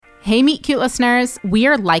Hey, Meet Cute listeners, we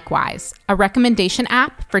are Likewise, a recommendation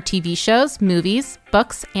app for TV shows, movies,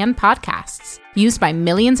 books, and podcasts, used by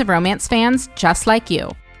millions of romance fans just like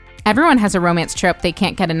you. Everyone has a romance trope they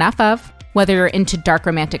can't get enough of. Whether you're into dark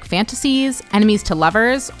romantic fantasies, enemies to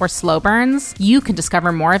lovers, or slow burns, you can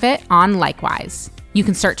discover more of it on Likewise. You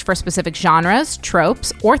can search for specific genres,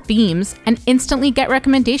 tropes, or themes, and instantly get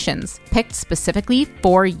recommendations picked specifically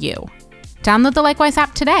for you. Download the Likewise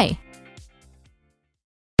app today.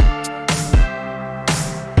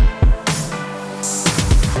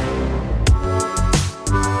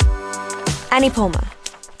 Annie Palmer.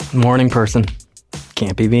 Morning person.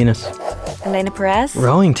 Can't be Venus. Elena Perez.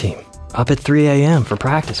 Rowing team. Up at 3 a.m. for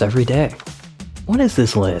practice every day. What is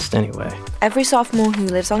this list, anyway? Every sophomore who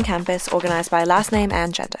lives on campus, organized by last name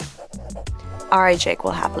and gender. R.A. Jake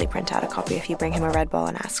will happily print out a copy if you bring him a Red Bull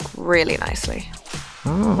and ask really nicely.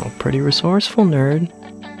 Oh, pretty resourceful, nerd.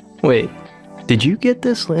 Wait, did you get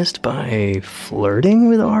this list by flirting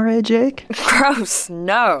with R.A. Jake? Gross,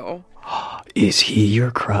 no. Is he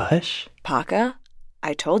your crush? Parker,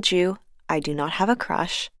 I told you I do not have a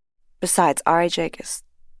crush. Besides, R.A. Jake is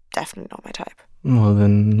definitely not my type. Well,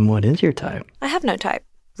 then what is your type? I have no type.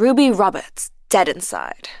 Ruby Roberts, dead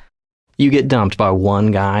inside. You get dumped by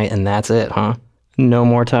one guy and that's it, huh? No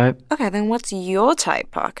more type? Okay, then what's your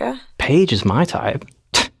type, Parker? Paige is my type.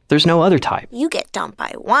 There's no other type. You get dumped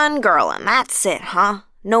by one girl and that's it, huh?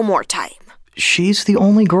 No more type. She's the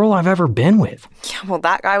only girl I've ever been with. Yeah, well,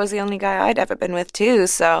 that guy was the only guy I'd ever been with too,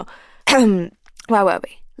 so... Where were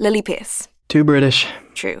we? Lily Pierce. Too British.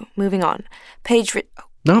 True. Moving on. Paige...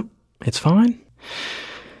 Nope, it's fine.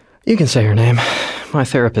 You can say her name. My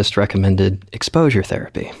therapist recommended exposure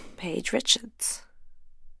therapy. Paige Richards.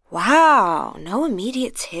 Wow, no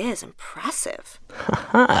immediate tears. Impressive.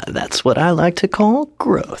 Haha, that's what I like to call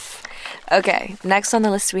growth. Okay, next on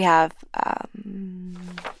the list we have...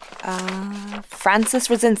 Frances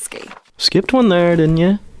Rosinski. Skipped one there, didn't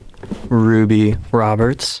you? Ruby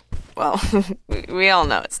Roberts. Well, we all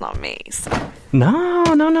know it's not me, so... No.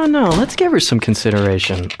 Let's give her some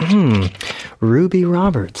consideration. Ruby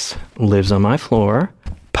Roberts lives on my floor,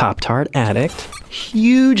 Pop-Tart addict,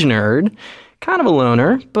 huge nerd, kind of a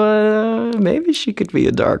loner, but maybe she could be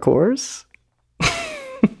a dark horse.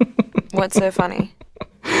 What's so funny?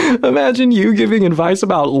 Imagine you giving advice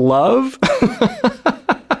about love.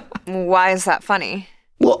 Why is that funny?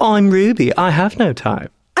 Well, I'm Ruby. I have no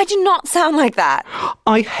type. I do not sound like that.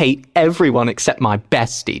 I hate everyone except my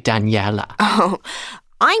bestie, Daniela. Oh,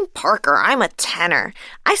 I'm Parker. I'm a tenor.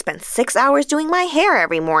 I spend 6 hours doing my hair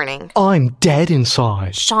every morning. I'm dead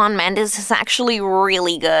inside. Shawn Mendes is actually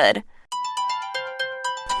really good.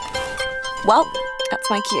 Well, that's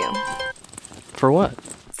my cue. For what?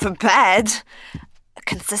 For bed. A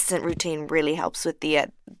consistent routine really helps with the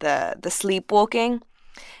sleepwalking.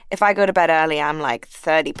 If I go to bed early, I'm like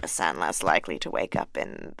 30% less likely to wake up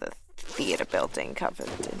in the theater building covered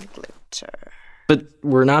in glitter. But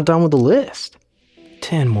we're not done with the list.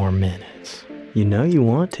 10 more minutes. You know you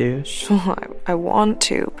want to. Sure, I want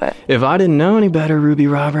to, but... If I didn't know any better, Ruby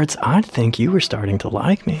Roberts, I'd think you were starting to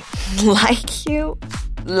like me. Like you?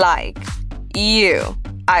 Like you.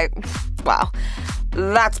 Wow,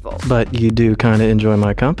 that's bold. But you do kind of enjoy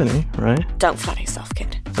my company, right? Don't flatter yourself,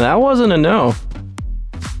 kid. That wasn't a no.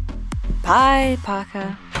 Bye,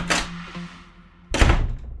 Parker.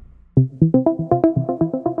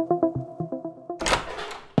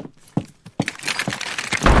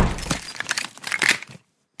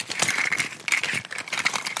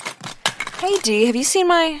 Hey, Dee, have you seen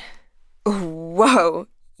my... Whoa,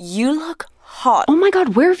 you look hot. Oh my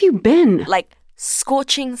god, where have you been? Like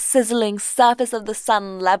scorching, sizzling, surface of the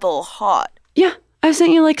sun level hot. Yeah, I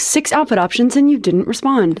sent you like 6 outfit options and you didn't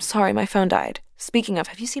respond. Sorry, my phone died. Speaking of,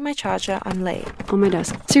 have you seen my charger? I'm late. On my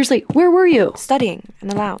desk. Seriously, where were you? Studying in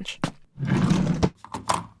the lounge.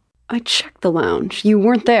 I checked the lounge. You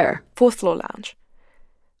weren't there. 4th floor lounge.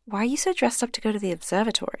 Why are you so dressed up to go to the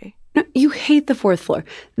observatory? No, you hate the 4th floor.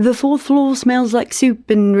 The 4th floor smells like soup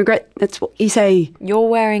and regret. That's what you say. You're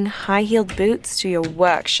wearing high-heeled boots to your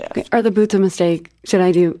work shift. Okay, are the boots a mistake? Should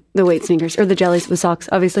I do the weight sneakers? Or the jellies with socks,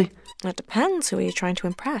 obviously? It depends. Who are you trying to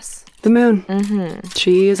impress? The moon. Mm-hmm.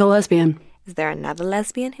 She is a lesbian. Is there another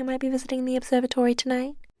lesbian who might be visiting the observatory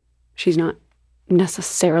tonight? She's not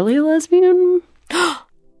necessarily a lesbian.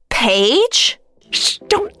 Paige? Shh,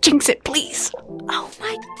 don't jinx it, please. Oh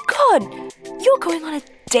my god! You're going on a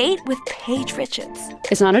date with Paige Richards.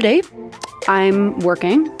 It's not a date. I'm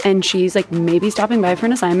working, and she's like maybe stopping by for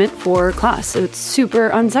an assignment for class, so it's super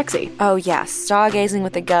unsexy. Oh yes, stargazing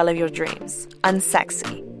with the girl of your dreams.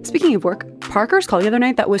 Unsexy. Speaking of work, Parker's call the other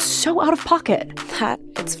night that was so out of pocket. That,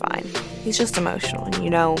 it's fine. He's just emotional.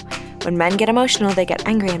 And when men get emotional, they get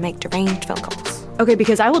angry and make deranged phone calls. Okay,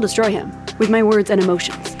 because I will destroy him with my words and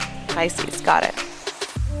emotions. Pisces, got it.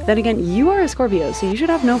 Then again, you are a Scorpio, so you should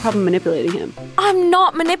have no problem manipulating him. I'm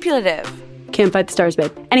not manipulative. Can't fight the stars,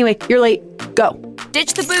 babe. Anyway, you're late. Go.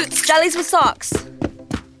 Ditch the boots. Jellies with socks.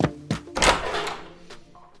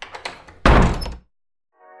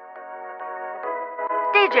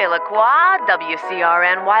 DJ LaCroix,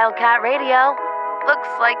 WCRN Wildcat Radio. Looks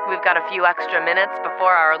like we've got a few extra minutes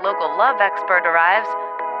before our local love expert arrives.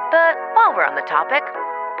 But while we're on the topic,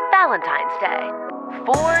 Valentine's Day,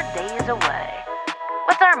 4 days away.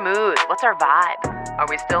 What's our mood? What's our vibe? Are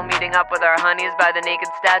we still meeting up with our honeys by the naked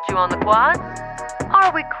statue on the quad?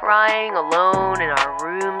 Are we crying alone in our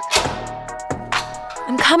rooms?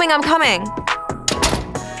 I'm coming.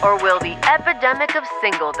 Or will the epidemic of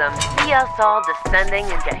singledom see us all descending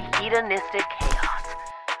into hedonistic chaos?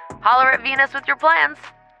 Holler at Venus with your plans,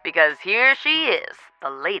 because here she is, the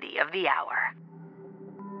lady of the hour.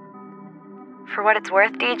 For what it's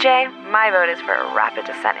worth, DJ, my vote is for a rapid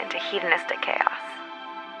descent into hedonistic chaos.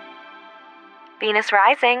 Venus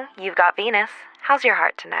rising, you've got Venus. How's your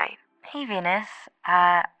heart tonight? Hey, Venus.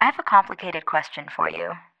 I have a complicated question for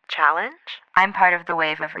you. Challenge? I'm part of the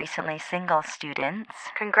wave of recently single students.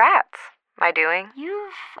 Congrats. My doing?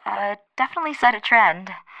 You've definitely set a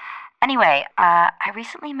trend. Anyway, I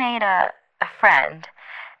recently made a friend,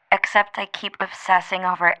 except I keep obsessing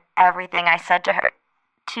over everything I said to her.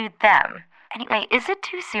 To them. Anyway, is it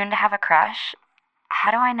too soon to have a crush? How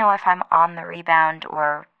do I know if I'm on the rebound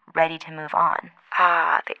or ready to move on?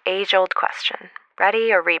 The age-old question.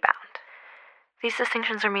 Ready or rebound? These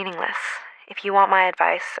distinctions are meaningless. If you want my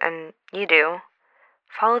advice, and you do,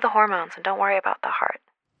 follow the hormones and don't worry about the heart.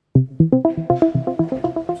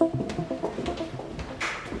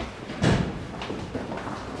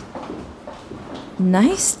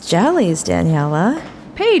 Nice jellies, Daniela.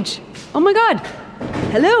 Paige! Oh my god!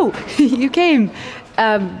 Hello! You came.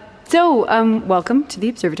 Welcome to the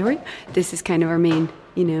observatory. This is kind of our main,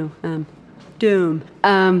 dome.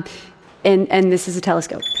 And this is a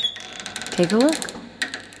telescope. Take a look.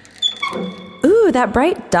 Ooh, that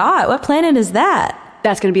bright dot. What planet is that?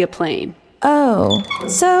 That's going to be a plane. Oh.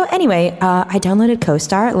 So anyway, I downloaded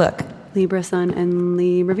CoStar. Look. Libra Sun and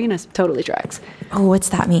Libra Venus. Totally tracks. Oh, what's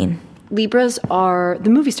that mean? Libras are the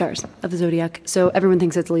movie stars of the zodiac. So everyone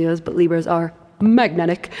thinks it's Leos, but Libras are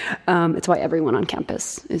magnetic. It's why everyone on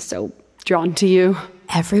campus is so drawn to you.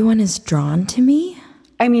 Everyone is drawn to me?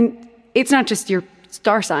 I mean, it's not just your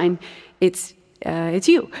star sign. It's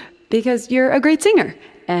you. Because you're a great singer.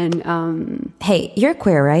 And, Hey, you're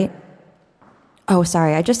queer, right? Oh,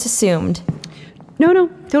 sorry, I just assumed. No,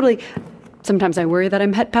 totally. Sometimes I worry that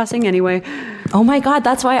I'm het passing anyway. Oh my god,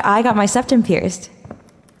 that's why I got my septum pierced.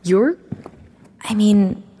 You're? I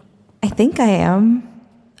mean, I think I am.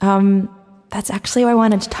 That's actually why I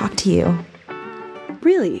wanted to talk to you.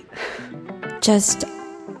 Really?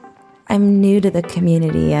 I'm new to the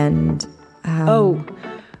community and, well,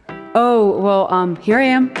 here I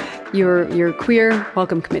am. Your queer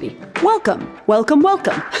welcome committee. Welcome.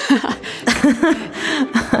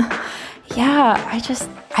 Yeah,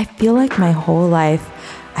 I feel like my whole life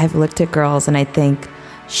I've looked at girls and I think,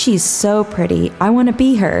 she's so pretty, I want to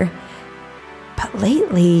be her. But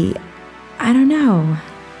lately, I don't know.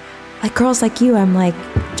 Like girls like you, I'm like,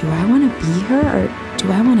 do I want to be her or do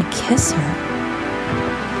I want to kiss her?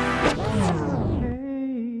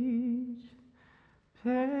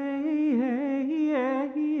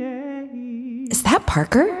 Is that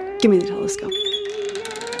Parker? Give me the telescope.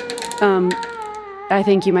 I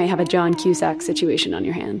think you might have a John Cusack situation on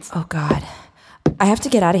your hands. Oh, God. I have to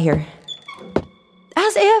get out of here.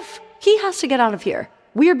 As if he has to get out of here.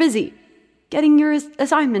 We're busy getting your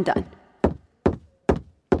assignment done.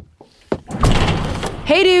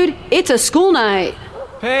 Hey, dude, it's a school night.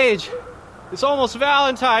 Paige, it's almost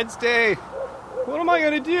Valentine's Day. What am I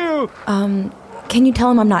gonna do? Can you tell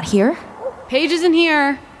him I'm not here? Paige isn't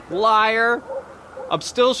here. Liar. I'm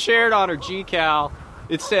still shared on her GCal.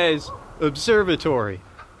 It says observatory,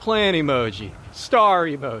 plan emoji, star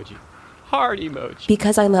emoji, heart emoji.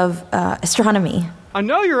 Because I love astronomy. I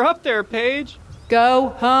know you're up there, Paige. Go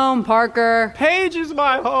home, Parker. Paige is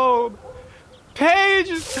my home. Paige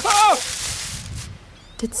is... Oh!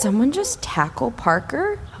 Did someone just tackle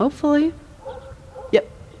Parker? Hopefully. Yep.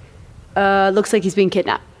 Looks like he's being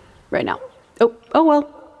kidnapped right now. Oh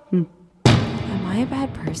well. Am I a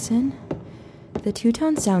bad person? The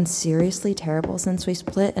two-tone sounds seriously terrible since we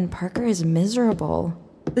split, and Parker is miserable.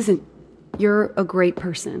 Listen, you're a great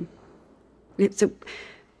person. So,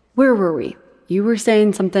 where were we? You were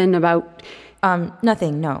saying something about...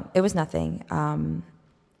 Nothing. No, it was nothing.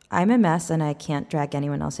 I'm a mess and I can't drag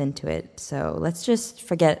anyone else into it, so let's just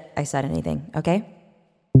forget I said anything, okay?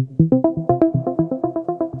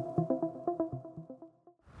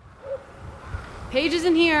 Paige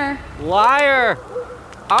isn't here. Liar!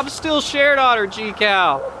 I'm still shared on her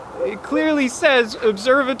GCal. It clearly says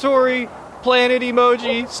observatory, planet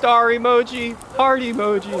emoji, star emoji, heart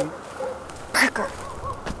emoji. Parker!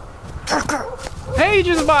 Paige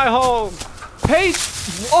is my home! Paige!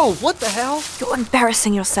 Whoa, what the hell? You're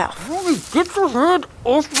embarrassing yourself. Ruby, get your hand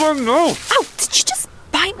off my nose! Ow! Did you just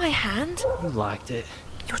bite my hand? You liked it.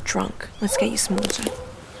 You're drunk. Let's get you some water.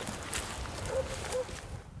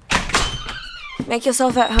 Make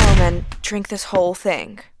yourself at home and drink this whole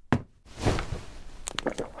thing.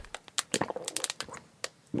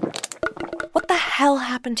 What the hell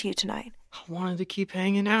happened to you tonight? I wanted to keep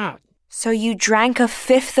hanging out. So you drank a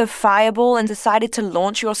fifth of Fireball and decided to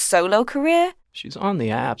launch your solo career? She's on the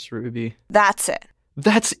apps, Ruby. That's it.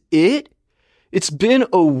 That's it? It's been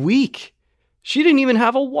a week. She didn't even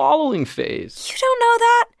have a wallowing phase. You don't know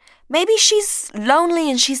that? Maybe she's lonely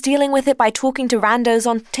and she's dealing with it by talking to randos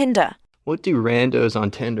on Tinder. What do randos on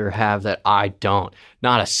Tinder have that I don't?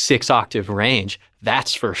 Not a 6-octave range,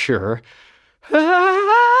 that's for sure.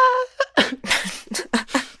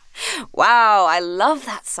 Wow, I love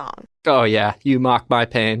that song. Oh yeah, you mock my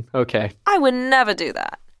pain. Okay. I would never do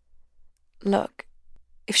that. Look,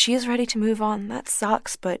 if she is ready to move on, that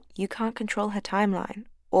sucks, but you can't control her timeline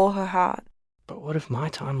or her heart. But what if my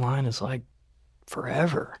timeline is like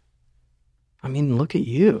forever? I mean, look at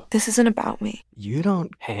you. This isn't about me. You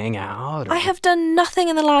don't hang out. I have done nothing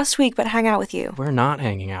in the last week but hang out with you. We're not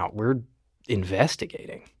hanging out. We're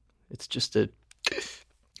investigating. It's just a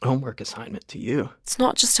homework assignment to you. It's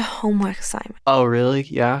not just a homework assignment. Oh, really?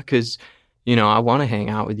 Yeah, because, I want to hang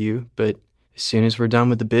out with you, but as soon as we're done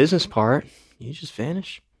with the business part, you just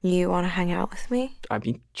vanish. You want to hang out with me? I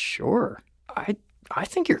mean, sure. I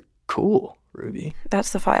think you're cool, Ruby.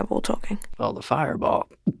 That's the Fireball talking. Well, the Fireball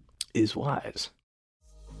is wise.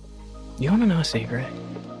 You want to know a secret?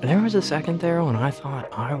 There was a second there when I thought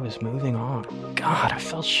I was moving on. God, I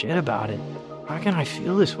felt shit about it. How can I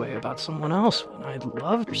feel this way about someone else when I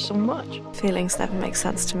loved her so much? Feelings never make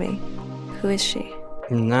sense to me. Who is she?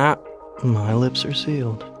 Nah, my lips are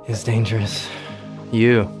sealed. It's dangerous.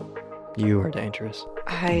 You are dangerous.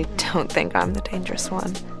 I don't think I'm the dangerous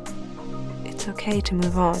one. It's okay to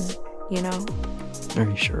move on, you know? Are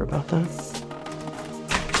you sure about that?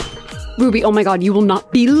 Ruby, oh my god, you will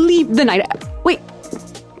not believe the night. Wait,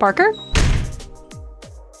 Parker?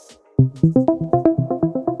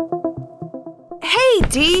 Hey,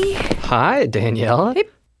 Dee! Hi, Daniela. Hey,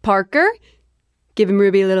 Parker. Giving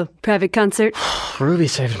Ruby a little private concert. Ruby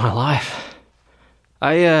saved my life.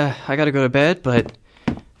 I gotta go to bed, but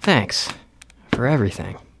thanks for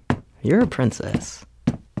everything. You're a princess,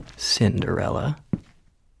 Cinderella.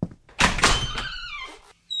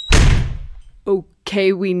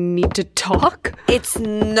 Okay, we need to talk? It's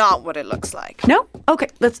not what it looks like. No? Okay,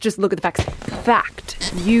 let's just look at the facts.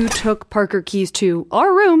 Fact, you took Parker Keys to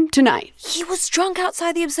our room tonight. He was drunk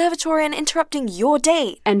outside the observatory and interrupting your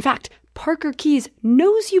date. And fact, Parker Keys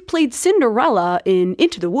knows you played Cinderella in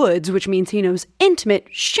Into the Woods, which means he knows intimate,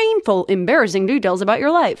 shameful, embarrassing details about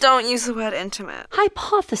your life. Don't use the word intimate.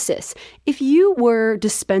 Hypothesis. If you were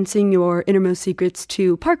dispensing your innermost secrets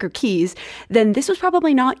to Parker Keys, then this was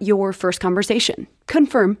probably not your first conversation.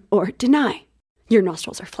 Confirm or deny. Your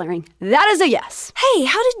nostrils are flaring. That is a yes. Hey,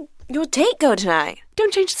 how did your date go tonight?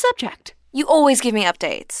 Don't change the subject. You always give me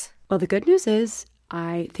updates. Well, the good news is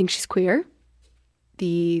I think she's queer.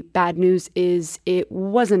 The bad news is it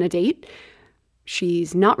wasn't a date.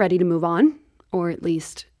 She's not ready to move on, or at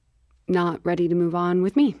least not ready to move on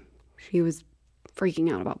with me. She was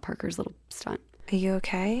freaking out about Parker's little stunt. Are you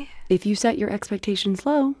okay? If you set your expectations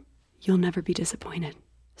low, you'll never be disappointed.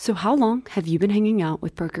 So how long have you been hanging out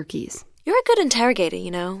with Parker Keys? You're a good interrogator, you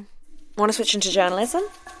know. Want to switch into journalism?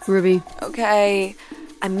 Ruby. Okay,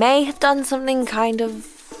 I may have done something kind of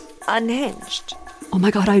unhinged. Oh my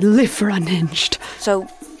god, I live for unhinged. So,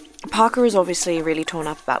 Parker is obviously really torn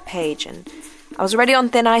up about Paige, and I was already on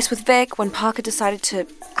thin ice with Vic when Parker decided to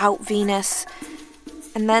out Venus.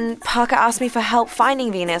 And then Parker asked me for help finding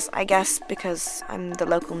Venus, I guess because I'm the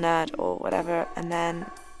local nerd or whatever. And then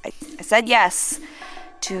I said yes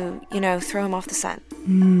to, throw him off the scent.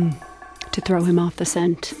 To throw him off the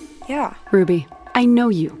scent. Yeah. Ruby, I know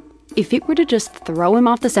you. If it were to just throw him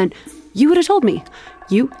off the scent, you would have told me.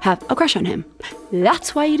 You have a crush on him.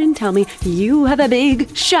 That's why you didn't tell me you have a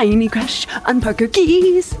big, shiny crush on Parker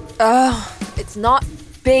Keys. Oh, it's not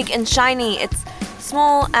big and shiny. It's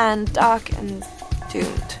small and dark and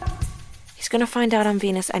doomed. He's gonna find out I'm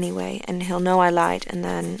Venus anyway, and he'll know I lied, and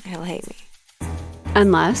then he'll hate me.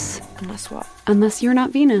 Unless Unless what? Unless you're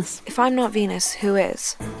not Venus. If I'm not Venus, who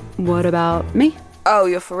is? What about me? Oh,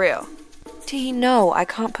 you're for real? T, no, I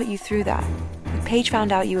can't put you through that. Paige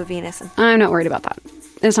found out you were Venus, and I'm not worried about that.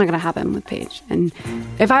 It's not going to happen with Paige. And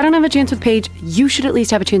if I don't have a chance with Paige, you should at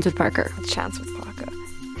least have a chance with Parker. a chance with Parker.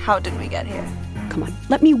 How did we get here? Come on,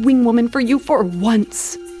 let me wing woman for you for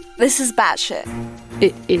once. This is batshit.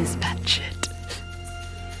 It is batshit.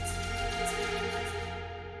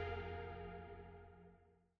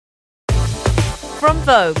 From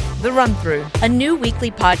Vogue, The Run-Through, a new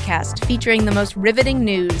weekly podcast featuring the most riveting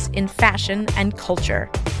news in fashion and culture,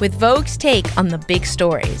 with Vogue's take on the big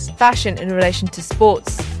stories. Fashion in relation to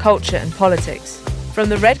sports, culture and politics. From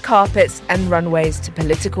the red carpets and runways to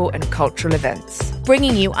political and cultural events.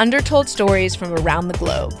 Bringing you undertold stories from around the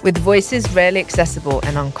globe. With voices rarely accessible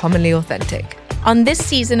and uncommonly authentic. On this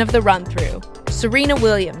season of The Run-Through, Serena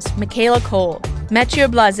Williams, Michaela Cole, Mathieu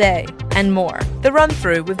Blasé, and more. The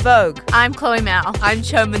Run-Through with Vogue. I'm Chloe Mal. I'm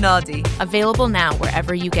Cho Minardi. Available now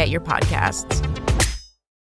wherever you get your podcasts.